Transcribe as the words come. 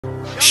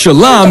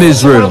Shalom,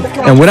 Israel.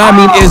 And when I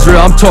mean Israel,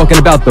 I'm talking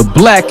about the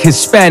Black,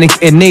 Hispanic,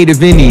 and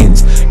Native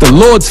Indians. The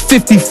Lord's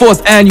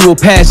 54th annual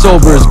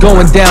Passover is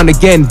going down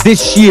again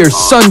this year,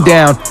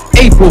 sundown,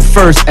 April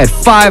 1st at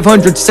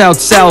 500 South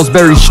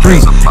Salisbury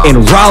Street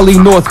in Raleigh,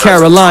 North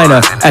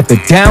Carolina at the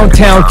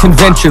Downtown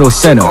Conventional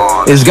Center.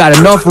 It's got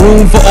enough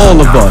room for all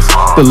of us.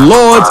 The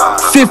Lord's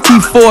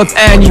 54th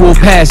annual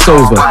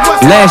Passover.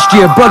 Last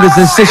year, brothers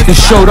and sisters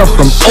showed up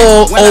from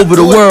all over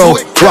the world,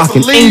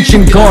 rocking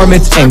ancient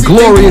garments and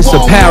glorious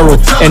apparel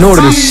in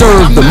order to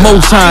serve the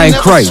Most High in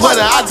Christ.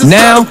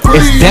 Now,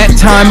 it's that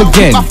time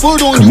again.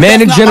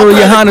 Commanding General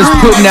Yahanna is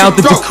putting out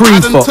the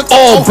decree for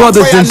all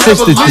brothers and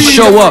sisters to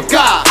show up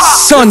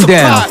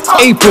sundown,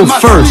 April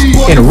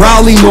 1st in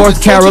Raleigh,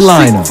 North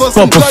Carolina.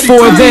 But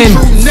before then,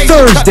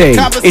 Thursday,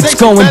 it's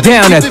going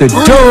down at the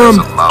Durham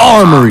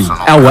Armory,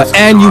 our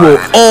annual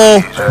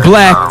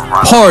all-black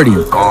party.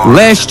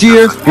 Last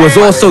year was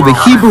also the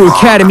Hebrew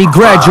Academy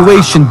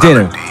graduation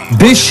dinner.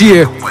 This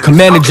year,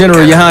 Commanding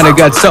General Yahanna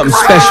got something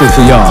special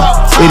for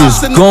y'all. It is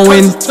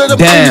going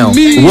down.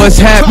 What's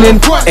happening?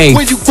 A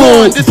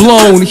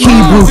full-blown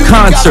Hebrew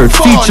concert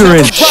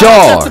featuring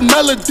Shar,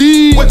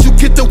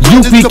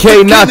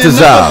 U.P.K.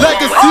 Natazal,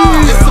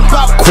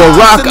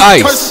 Quarak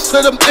Ice.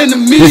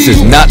 This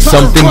is not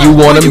something you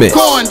want to miss.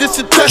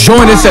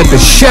 Join us at the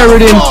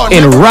Sheraton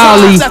in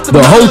Raleigh,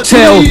 the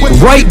hotel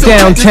right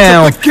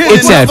downtown.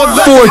 It's at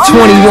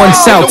 421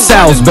 South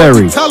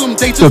Salisbury.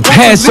 The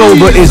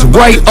Passover is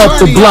right up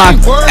the block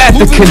at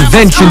the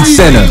convention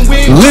center,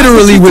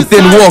 literally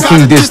within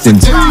walking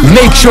distance.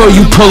 Make sure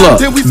you pull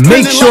up.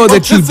 Make sure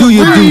that you do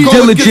your due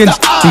diligence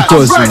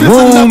because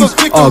rooms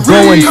are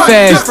going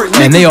fast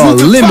and they are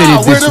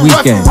limited this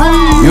weekend.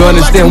 You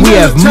understand? We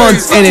have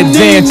months in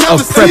advance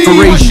of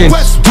preparation.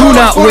 Do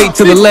not wait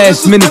till the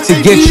last minute to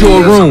get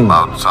your room.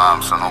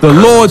 The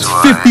Lord's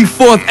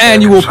 54th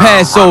annual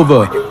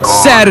Passover,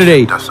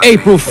 Saturday,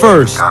 April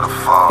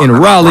 1st in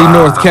Raleigh,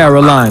 North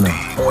Carolina.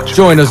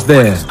 Join us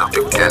there.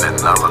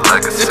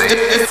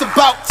 It's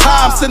about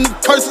time, sending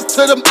curses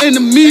to them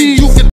enemies.